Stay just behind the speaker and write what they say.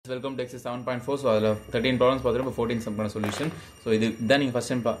welcome to exercise 7.4. So அதில் 13 problems பார்த்துட்டு இப்போ 14 சம்க்கான சொல்யூஷன். ஸோ இதுதான் நீங்கள்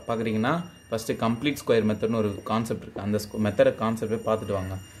ஃபஸ்ட் டைம் பார்க்குறீங்கன்னா ஃபஸ்ட்டு கம்ப்ளீட் ஸ்கொயர் மெத்தட்னு ஒரு கான்செப்ட் இருக்குது. அந்த மெத்தடை கான்செப்டை பார்த்துட்டு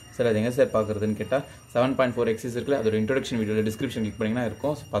வாங்க. சார் அது எங்கே சார் பார்க்குறதுன்னு கேட்டால் 7.4 எக்ஸசைஸ் இருக்குல்ல, அதோட இன்ட்ரோடக்ஷன் வீடியோவில் டிஸ்கிரிப்ஷன் கிளிக் பண்ணிங்கன்னா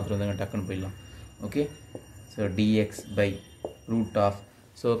இருக்கும். ஸோ பார்த்துட்டு வந்து டக்குன்னு போயிடலாம். Okay, so dx by root of.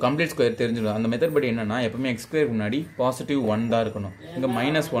 So complete square தெரிஞ்சிடும். அந்த மெத்தட் படி என்னன்னா எப்பவுமே எக்ஸ் ஸ்கொயர் முன்னாடி +1 தான் இருக்கணும். இங்கே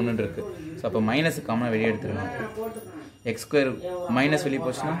 -1 இருக்குது. ஸோ அப்போ மைனஸ் காமனாக வெளியே எடுத்துருக்கணும். எக்ஸ் ஸ்கொயர் மைனஸ் வெளியே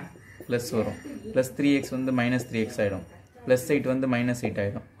போச்சுன்னா ப்ளஸ் வரும். +3x வந்து -3x ஆகிடும். +8 வந்து -8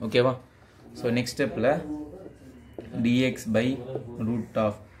 ஆகிடும். ஓகேவா? ஸோ நெக்ஸ்ட் ஸ்டெப்பில் dx by root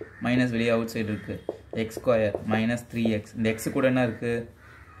of minus வெளியே அவுட் சைடு இருக்குது. X square -3x. இந்த எக்ஸ் கூட என்ன இருக்குது?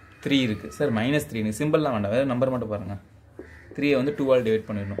 3 இருக்குது. சார் -3 சிம்பிள்லாம் வேண்டாம், வேறு நம்பர் மட்டும் பாருங்கள். 3 வந்து 2 ஆல் டிவைட்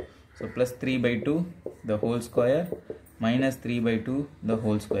பண்ணிடணும். So +3/2 the whole square -3/2 the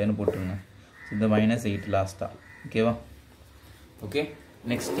whole square போட்டுருங்க. ஸோ இந்த -8 லாஸ்ட்டாக. ஓகேவா? ஓகே,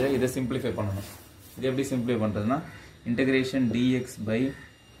 நெக்ஸ்ட்டு இதை சிம்பிளிஃபை பண்ணணும். இது எப்படி சிம்பிளிஃபை பண்ணுறதுன்னா integration dx by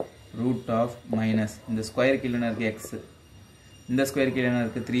root of minus இந்த ஸ்கொயர் கீழே என்ன இருக்குது? எக்ஸு. இந்த ஸ்கொயர் கீழே என்ன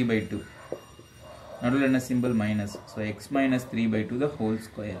இருக்குது? 3/2. நடுவில் என்ன simple? Minus. So x - 3/2 the whole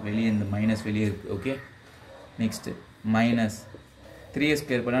square. வெளியே இந்த மைனஸ் வெளியே இருக்குது. ஓகே, நெக்ஸ்ட்டு மைனஸ் 3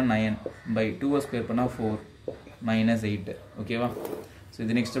 ஸ்கொயர் பண்ணால் 9/2 ஸ்கொயர் பண்ணால் 4 -8. ஓகேவா? ஸோ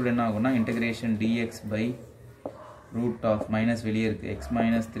இது நெக்ஸ்ட் என்ன ஆகும்னா integration dx by root of minus வெளியே இருக்குது. x -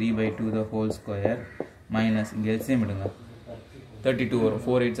 3/2 the whole square minus இங்கே எல்சிஎம் எடுங்க. 32 வரும்.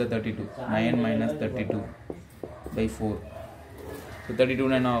 4 8 32. 9 - 32/4. ஸோ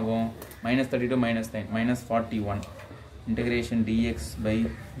 32 என்ன ஆகும்? -32 -9 -41. Integration dx by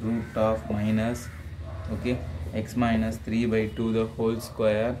root of minus okay x - 3/2 the whole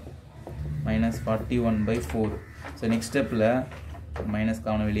square -41/4. So next ஸ்டெப்பில் மைனஸ்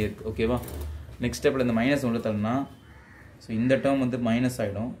காமன் வெளியே இருக்குது. ஓகேவா? நெக்ஸ்ட் ஸ்டெப்பில் இந்த மைனஸ் உள்ள தரணும்னா ஸோ இந்த டேர்ம் வந்து மைனஸ்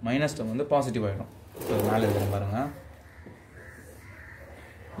ஆகிடும், மைனஸ் டேர்ம் வந்து பாசிட்டிவ் ஆகிடும். ஸோ மேலே எழுதுற பாருங்கள்.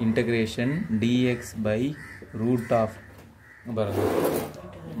 Integration dx by root of பாருங்கள்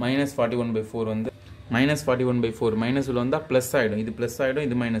 -41/4 வந்து -41/4 மைனஸ் உள்ள வந்தால் ப்ளஸ் ஆகிடும். இது ப்ளஸ் ஆகிடும்,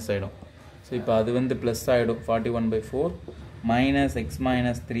 இது மைனஸ் ஆகிடும். ஸோ இப்போ அது வந்து ப்ளஸ் ஆகிடும். 41/4 -x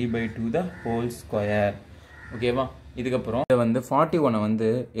 - 3/2 the whole square. ஓகேவா? இதுக்கப்புறம் இதை வந்து 41 வந்து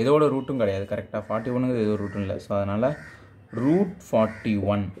எதோட ரூட்டும் கிடையாது. கரெக்டாக 41ங்கிறது எதோ ரூட்டும் இல்லை. ஸோ அதனால்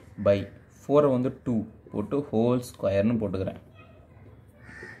 √41/4 வந்து 2 போட்டு ஹோல் ஸ்கொயர்னு போட்டுக்கிறேன்.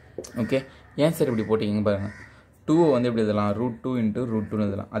 ஓகே, ஏன் சார் இப்படி போட்டிங்க பாருங்கள். 2 வந்து எப்படி எழுதலாம்? √2 × √2ன்னு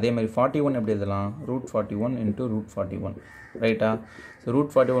எழுதலாம். அதே மாதிரி 41 எப்படி எழுதலாம்? √41 × √41. ரைட்டா? So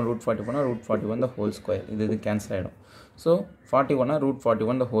 √41 √41 the whole square. இது கேன்சல் ஆகிடும். ஸோ 41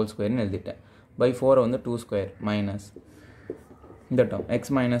 √41 the whole squareன்னு எழுதிட்டேன். /4 வந்து 2 ஸ்கொயர் மைனஸ் இந்த term x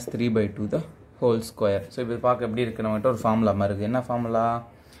 - 3/2 the whole square. So இப்போ பார்க்க எப்படி இருக்குது? நம்மகிட்ட ஒரு ஃபார்முலா மாதிரி இருக்குது. என்ன formula?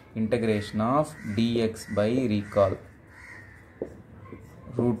 Integration of dx by recall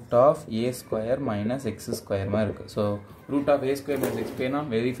root of a square minus x square மாதிரி இருக்குது. So root of a square minus x square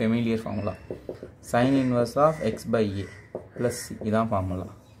very familiar formula. sin inverse of x by a plus c இதான் formula.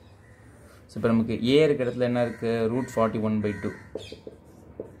 So இப்போ நமக்கு a இருக்கிற இடத்துல என்ன இருக்குது? √41/2.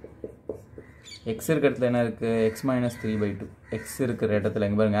 x இருக்கிற இடத்துல என்ன இருக்குது? x - 3/2. x இருக்கிற இடத்துல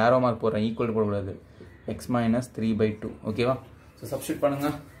எங்கே பாருங்கள், ஏரோ மார்க் போடுறேன், ஈக்குவல் போடக்கூடாது. x - 3/2. ஓகேவா? ஸோ சப்ஸ்டியூட்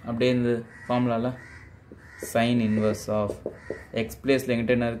பண்ணுங்கள் அப்படியே இந்த ஃபார்முலாவில். sin inverse of x பிளேஸில்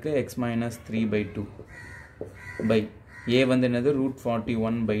எங்கிட்ட என்ன இருக்குது? x - 3/2 பை a வந்து என்னது?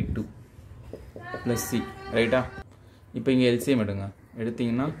 √41/2 ப்ளஸ் c. ரைட்டா? இப்போ இங்கே எல்சிஎம் எடுங்க.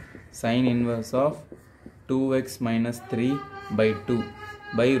 எடுத்திங்கன்னா sin inverse of 2x - 3/2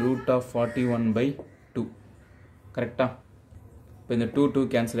 by √41/2. கரெக்டாக? இப்போ இந்த 2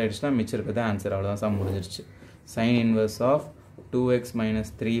 கேன்சல் ஆகிடுச்சுன்னா மிச்சம் இருக்கிறது ஆன்சர். அவ்வளோதான், சம் முடிஞ்சிருச்சு. sin inverse of 2x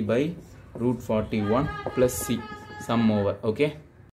 - 3 by √41 plus c. Sum over. Okay.